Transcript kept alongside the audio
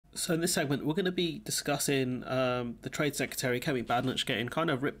So in this segment, we're going to be discussing the Trade Secretary Kemi Badenoch getting kind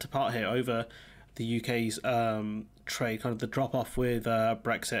of ripped apart here over the UK's trade, kind of the drop off with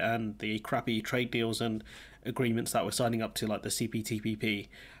Brexit and the crappy trade deals and agreements that we're signing up to, like the CPTPP.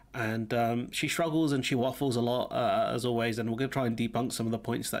 And she struggles and she waffles a lot, as always, and we're going to try and debunk some of the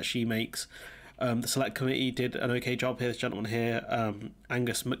points that she makes. The select committee did an okay job here. This gentleman here,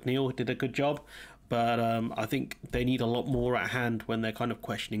 Angus McNeil, did a good job, but I think they need a lot more at hand when they're kind of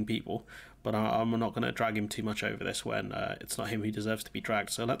questioning people. But I'm not going to drag him too much over this when it's not him who deserves to be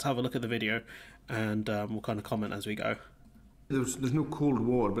dragged. So let's have a look at the video, and we'll kind of comment as we go. There's no Cold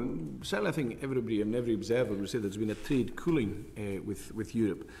War, but certainly I think everybody and every observer would say there's been a trade cooling with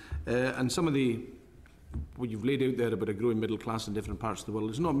Europe, and some of what you've laid out there about a growing middle class in different parts of the world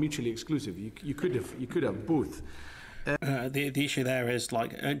is not mutually exclusive. You could have both. The issue there is,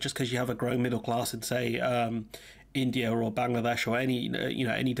 like, just because you have a growing middle class in, say, India or Bangladesh or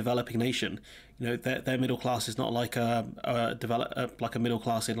any developing nation, their middle class is not like like a middle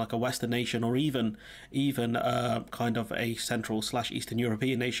class in like a Western nation, or even kind of a Central/Eastern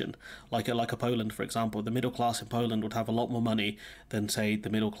European nation like a Poland, for example. The middle class in Poland would have a lot more money than, say, the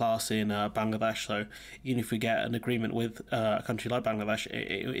middle class in Bangladesh. So even if we get an agreement with a country like Bangladesh,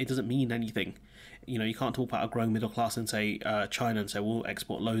 it doesn't mean anything. You can't talk about a growing middle class in, say, China and say we'll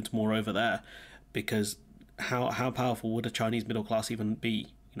export loads more over there, because how powerful would a Chinese middle class even be?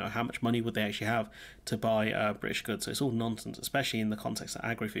 How much money would they actually have to buy British goods? So it's all nonsense, especially in the context of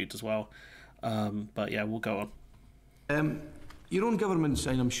agri-foods as well. But yeah, we'll go on. Your own government's,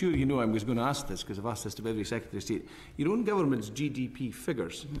 and I'm sure you know I was going to ask this because I've asked this to every Secretary of State, your own government's GDP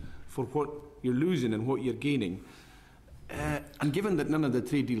figures for what you're losing and what you're gaining, and given that none of the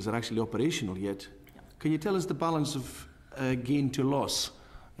trade deals are actually operational yet, can you tell us the balance of gain to loss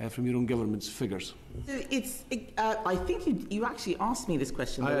from your own government's figures? So I think you actually asked me this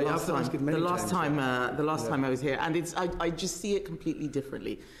question the last time I was here, and I just see it completely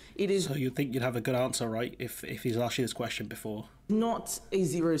differently. It is. So you'd think you'd have a good answer, right, if he's asked you this question before? Not a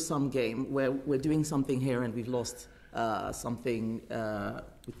zero-sum game where we're doing something here and we've lost something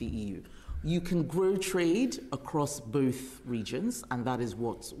with the EU. You can grow trade across both regions, and that is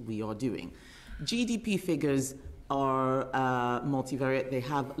what we are doing. GDP figures are multivariate. They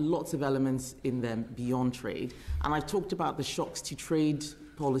have lots of elements in them beyond trade. And I've talked about the shocks to trade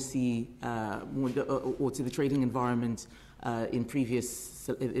policy or to the trading environment in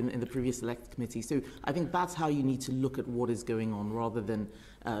the previous select committee. So I think that's how you need to look at what is going on, rather than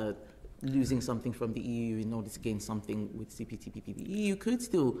losing something from the EU in order to gain something with CPTPP. The EU could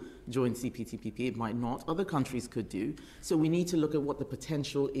still join CPTPP, it might not. Other countries could do. So we need to look at what the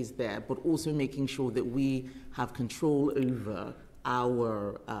potential is there, but also making sure that we have control over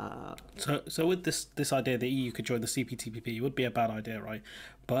our... So with this idea that the EU could join the CPTPP, it would be a bad idea, right?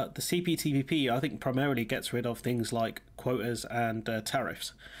 But the CPTPP, I think, primarily gets rid of things like quotas and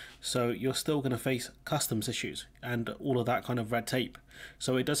tariffs. So you're still going to face customs issues and all of that kind of red tape.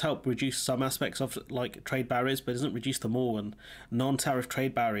 So it does help reduce some aspects of like trade barriers, but it doesn't reduce them all. And non-tariff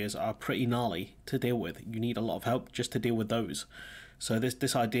trade barriers are pretty gnarly to deal with. You need a lot of help just to deal with those. So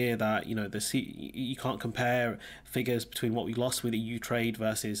this idea that you can't compare figures between what we lost with EU trade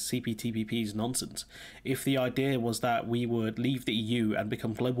versus CPTPP is nonsense. If the idea was that we would leave the EU and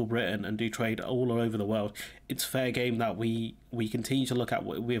become global Britain and do trade all over the world, it's fair game that we continue to look at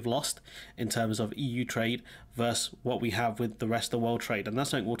what we have lost in terms of EU trade versus what we have with the rest of the world trade. And that's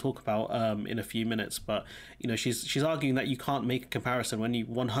something we'll talk about in a few minutes. But she's arguing that you can't make a comparison when you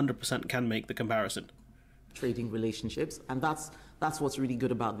 100% can make the comparison. Trading relationships, and that's what's really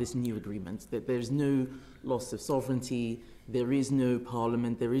good about this new agreement, that there's no loss of sovereignty, there is no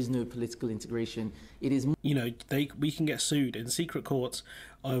parliament, there is no political integration. It is we can get sued in secret courts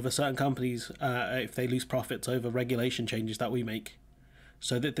over certain companies if they lose profits over regulation changes that we make.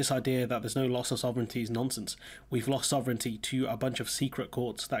 So that this idea that there's no loss of sovereignty is nonsense. We've lost sovereignty to a bunch of secret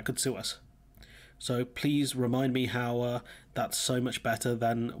courts that could sue us. So please remind me how that's so much better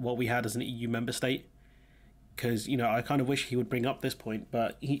than what we had as an EU member state. Because, I kind of wish he would bring up this point,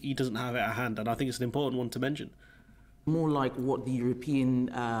 but he doesn't have it at hand, and I think it's an important one to mention. More like what the European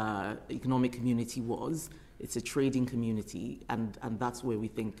economic community was. It's a trading community, and that's where we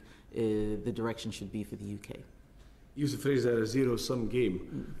think the direction should be for the UK. Use the phrase there, a zero-sum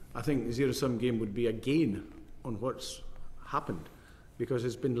game. I think the zero-sum game would be a gain on what's happened, because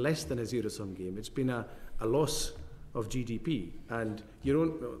it's been less than a zero-sum game. It's been a loss of GDP, and your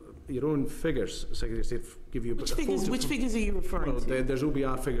own figures, Secretary of State, give you which figures are you referring to? There's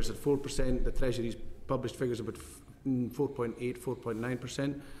OBR figures at 4%. The Treasury's published figures about 4.8,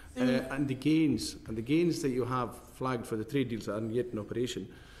 4.9%, and the gains that you have flagged for the trade deals that aren't yet in operation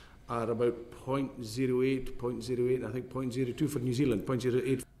are about 0.08, 0.08, I think 0.02 for New Zealand,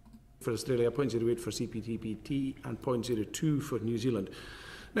 0.08 for Australia, 0.08 for CPTPP, and 0.02 for New Zealand.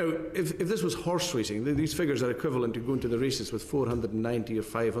 Now, if this was horse racing, these figures are equivalent to going to the races with £490 or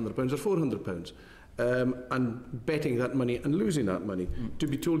 £500 or £400, and betting that money and losing that money. To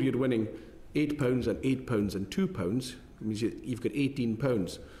be told you're winning £8 and £8 and £2 means you've got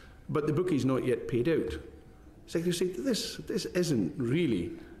 £18, but the bookie's not yet paid out. Secretary of State, this isn't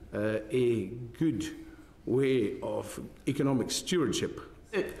really a good way of economic stewardship.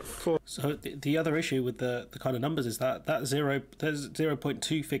 So the other issue with the kind of numbers is that there's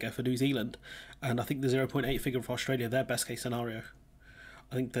 0.2 figure for New Zealand, and I think the 0.8 figure for Australia, their best case scenario.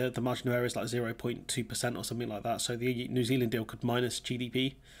 I think the margin of error is like 0.2% or something like that. So the New Zealand deal could minus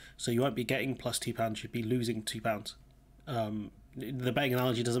GDP. So you won't be getting plus £2, you'd be losing £2. The betting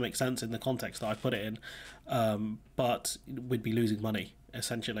analogy doesn't make sense in the context that I put it in, but we'd be losing money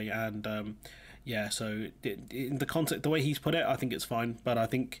essentially. And yeah, so in the context, the way he's put it, I think it's fine, but I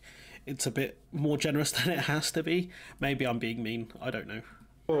think it's a bit more generous than it has to be. Maybe I'm being mean. I don't know.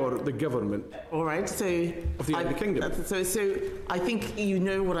 Or the government. All right, so of the United Kingdom. So I think you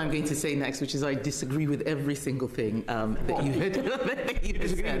know what I'm going to say next, which is I disagree with every single thing that you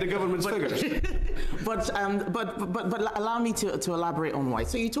disagree with the government's figures. but allow me to elaborate on why.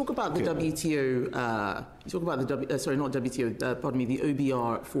 So you talk about the WTO. You talk about the sorry, not WTO. Pardon me, the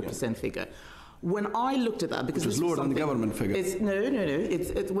OBR 4% figure. When I looked at that, because it's lower than the government figure. No.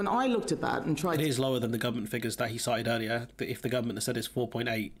 It's when I looked at that and tried. It is lower than the government figures that he cited earlier. If the government has said it's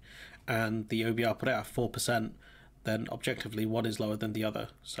 4.8 and the OBR put it at 4%, then objectively one is lower than the other.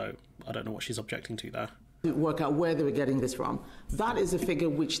 So I don't know what she's objecting to there. To work out where they were getting this from. That is a figure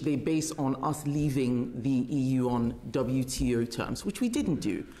which they base on us leaving the EU on WTO terms, which we didn't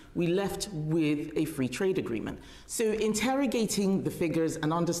do. We left with a free trade agreement. So interrogating the figures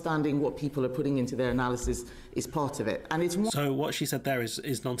and understanding what people are putting into their analysis is part of it. And it's so what she said there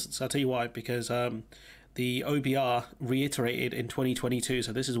is nonsense. I'll tell you why, because the OBR reiterated in 2022,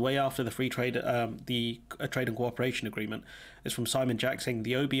 so this is way after the free trade, trade and cooperation agreement. It's from Simon Jack saying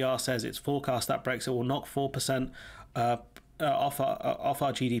the OBR says it's forecast that Brexit will knock 4% off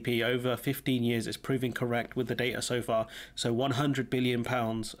our GDP over 15 years. It's proving correct with the data so far. So £100 billion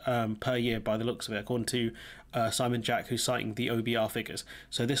per year by the looks of it, according to Simon Jack, who's citing the OBR figures.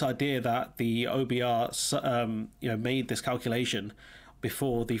 So this idea that the OBR made this calculation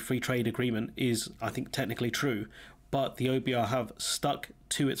before the free trade agreement is, I think, technically true, but the OBR have stuck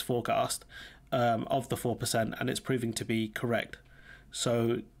to its forecast of the 4%, and it's proving to be correct.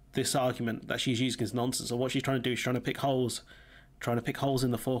 So this argument that she's using is nonsense. And what she's trying to do is trying to pick holes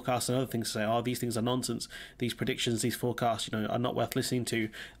in the forecast and other things to say, oh, these things are nonsense. These predictions, these forecasts, are not worth listening to.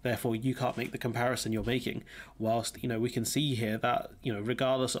 Therefore, you can't make the comparison you're making. Whilst, we can see here that,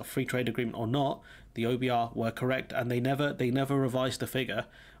 regardless of free trade agreement or not, the OBR were correct, and they never revised the figure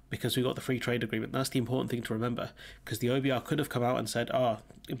because we got the free trade agreement. That's the important thing to remember, because the OBR could have come out and said,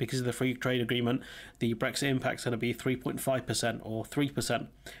 because of the free trade agreement, the Brexit impact's going to be 3.5% or 3%.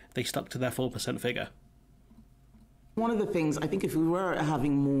 They stuck to their 4% figure. One of the things, I think if we were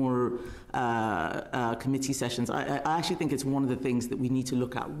having more committee sessions, I actually think it's one of the things that we need to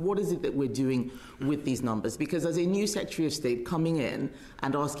look at. What is it that we're doing with these numbers? Because as a new Secretary of State coming in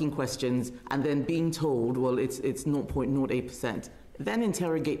and asking questions and then being told, well, it's 0.08%, then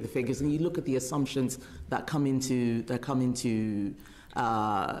interrogate the figures and you look at the assumptions that come into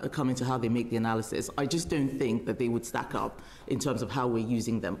how they make the analysis. I just don't think that they would stack up in terms of how we're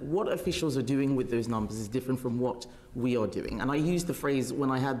using them. What officials are doing with those numbers is different from what we are doing. And I used the phrase when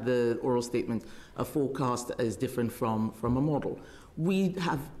I had the oral statement, a forecast is different from a model. We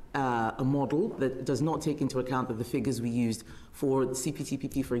have a model that does not take into account that the figures we used for the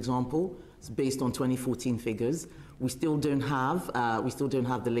CPTPP, for example, is based on 2014 figures. We still don't have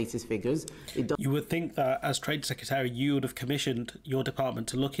the latest figures. You would think that as Trade Secretary, you would have commissioned your department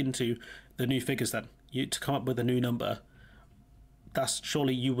to look into the new figures then, to come up with a new number.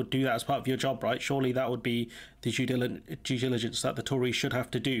 Surely you would do that as part of your job, right? Surely that would be the due diligence that the Tories should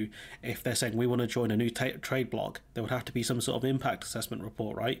have to do. If they're saying we want to join a new trade bloc, there would have to be some sort of impact assessment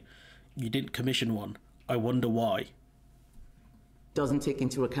report, right? You didn't commission one. I wonder why. Doesn't take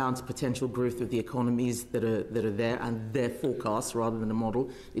into account potential growth of the economies that are there and their forecasts rather than a model.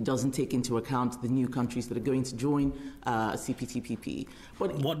 It doesn't take into account the new countries that are going to join CPTPP.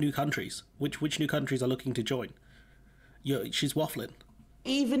 But what new countries? Which new countries are looking to join? She's waffling.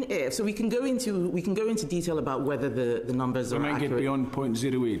 Even if, so we can go into detail about whether the numbers are accurate. We might get beyond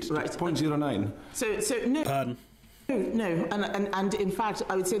 0.08, right. 0.09. So no. No, and in fact,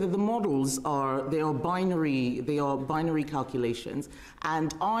 I would say that the models are binary calculations.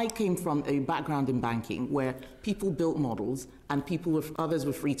 And I came from a background in banking where people built models and others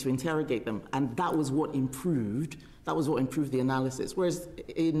were free to interrogate them, and that was what improved. That was what improved the analysis. Whereas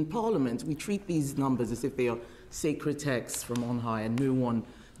in Parliament, we treat these numbers as if they are sacred texts from on high, and no one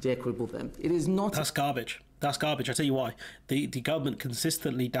dare quibble them. It is not. That's garbage. That's garbage. I tell you why. The government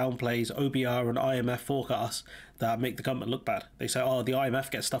consistently downplays OBR and IMF forecasts that make the government look bad. They say, "Oh, the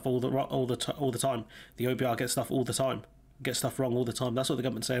IMF gets stuff all the time. The OBR gets stuff all the time. Gets stuff wrong all the time." That's what the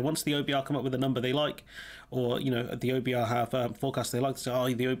government say. Once the OBR come up with a number they like, or the OBR have forecasts they like, to say,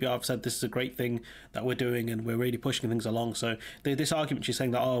 "Oh, the OBR have said this is a great thing that we're doing, and we're really pushing things along." So this argument you're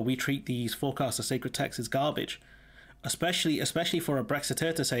saying that we treat these forecasts as sacred texts is garbage. Especially for a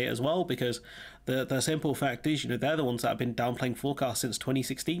Brexiteer to say it as well, because the simple fact is, they're the ones that have been downplaying forecasts since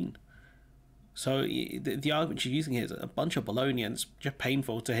 2016. So the argument she's using here is a bunch of baloney, and it's just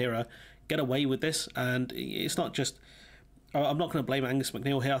painful to hear her get away with this. And it's not just... I'm not going to blame Angus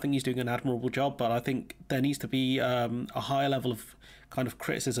McNeil here. I think he's doing an admirable job, but I think there needs to be a higher level of kind of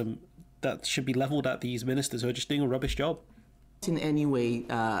criticism that should be levelled at these ministers who are just doing a rubbish job. In any way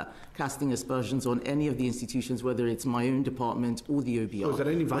casting aspersions on any of the institutions, whether it's my own department or the OBR. So is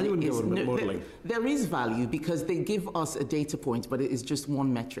there any value in government modelling? There is value because they give us a data point, but it is just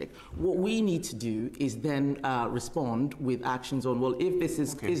one metric. What we need to do is then respond with actions on, well, if this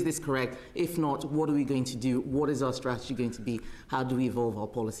is this correct? If not, what are we going to do? What is our strategy going to be? How do we evolve our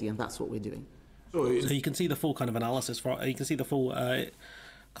policy? And that's what we're doing. So you can see the full kind of analysis, you can see the full...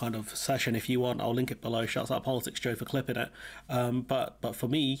 kind of session if you want. I'll link it below. Shouts out Politics Joe for clipping it. But for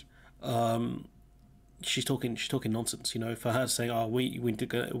me, she's talking nonsense. For her saying, "Oh, we need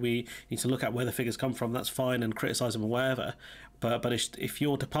to look at where the figures come from," that's fine, and criticise them or whatever. But if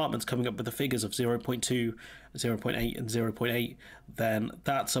your department's coming up with the figures of 0.2, 0.8, and 0.8, then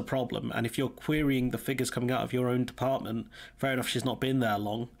that's a problem. And if you're querying the figures coming out of your own department, fair enough, she's not been there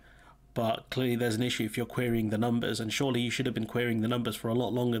long. But clearly there's an issue if you're querying the numbers, and surely you should have been querying the numbers for a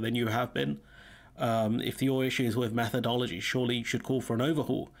lot longer than you have been. If your issue is with methodology, surely you should call for an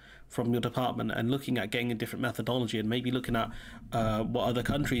overhaul from your department and looking at getting a different methodology, and maybe looking at what other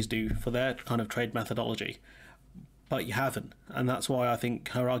countries do for their kind of trade methodology. But you haven't, and that's why I think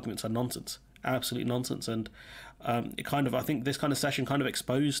her arguments are nonsense, absolute nonsense. And I think this kind of session kind of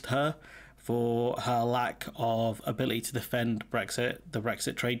exposed her for her lack of ability to defend Brexit, the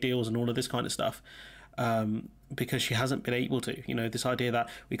Brexit trade deals and all of this kind of stuff, because she hasn't been able to. This idea that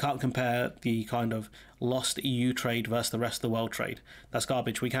we can't compare the kind of lost EU trade versus the rest of the world trade. That's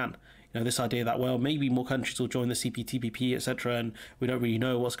garbage. We can. This idea that, well, maybe more countries will join the CPTPP, etc., and we don't really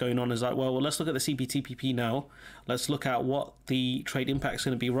know what's going on, is like, well, let's look at the CPTPP now. Let's look at what the trade impact is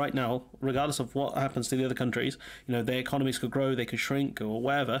going to be right now, regardless of what happens to the other countries. Their economies could grow, they could shrink, or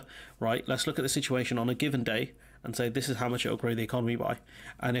whatever, right? Let's look at the situation on a given day and say this is how much it'll grow the economy by.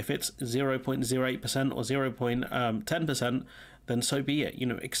 And if it's 0.08% or 0.10%, then so be it.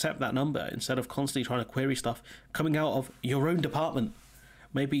 Accept that number instead of constantly trying to query stuff coming out of your own department.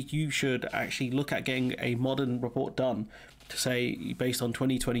 Maybe you should actually look at getting a modern report done to say, based on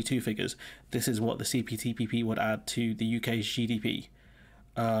 2022 figures, this is what the CPTPP would add to the UK's GDP.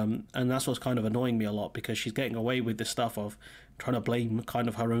 And that's what's kind of annoying me a lot, because she's getting away with this stuff of trying to blame kind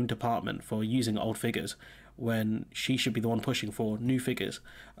of her own department for using old figures when she should be the one pushing for new figures.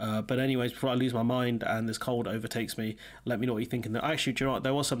 But anyways, before I lose my mind and this cold overtakes me, let me know what you're thinking. Actually, do you know what?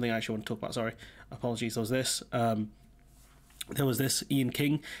 There was something I actually want to talk about. Sorry. Apologies. There was this Ian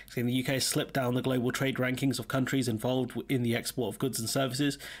King saying the UK has slipped down the global trade rankings of countries involved in the export of goods and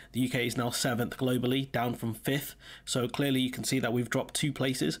services. The UK is now 7th globally, down from 5th. So clearly you can see that we've dropped 2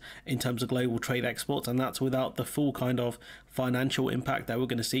 places in terms of global trade exports, and that's without the full kind of financial impact that we're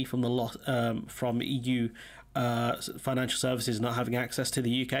going to see from the loss from EU financial services not having access to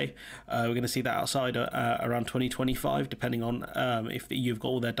the UK. We're going to see that outside around 2025, depending on if the EU have got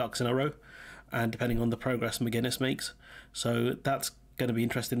all their ducks in a row, and depending on the progress McGuinness makes. So that's going to be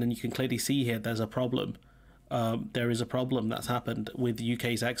interesting, and you can clearly see here there's a problem. There is a problem that's happened with the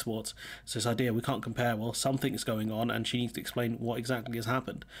UK's exports. So this idea we can't compare, well, something's going on, and she needs to explain what exactly has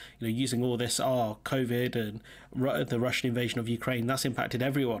happened. Using all this, COVID and the Russian invasion of Ukraine, that's impacted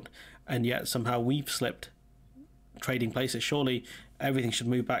everyone, and yet somehow we've slipped trading places. Surely everything should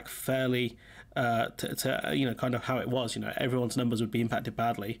move back fairly to kind of how it was. Everyone's numbers would be impacted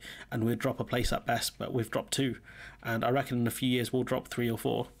badly, and we'd drop a place at best, but we've dropped 2, and I reckon in a few years we'll drop 3 or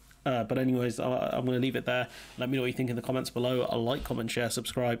 4. But anyways, I'm going to leave it there. Let me know what you think in the comments below. Like, comment, share,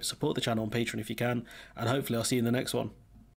 subscribe, support the channel on Patreon if you can, and hopefully I'll see you in the next one.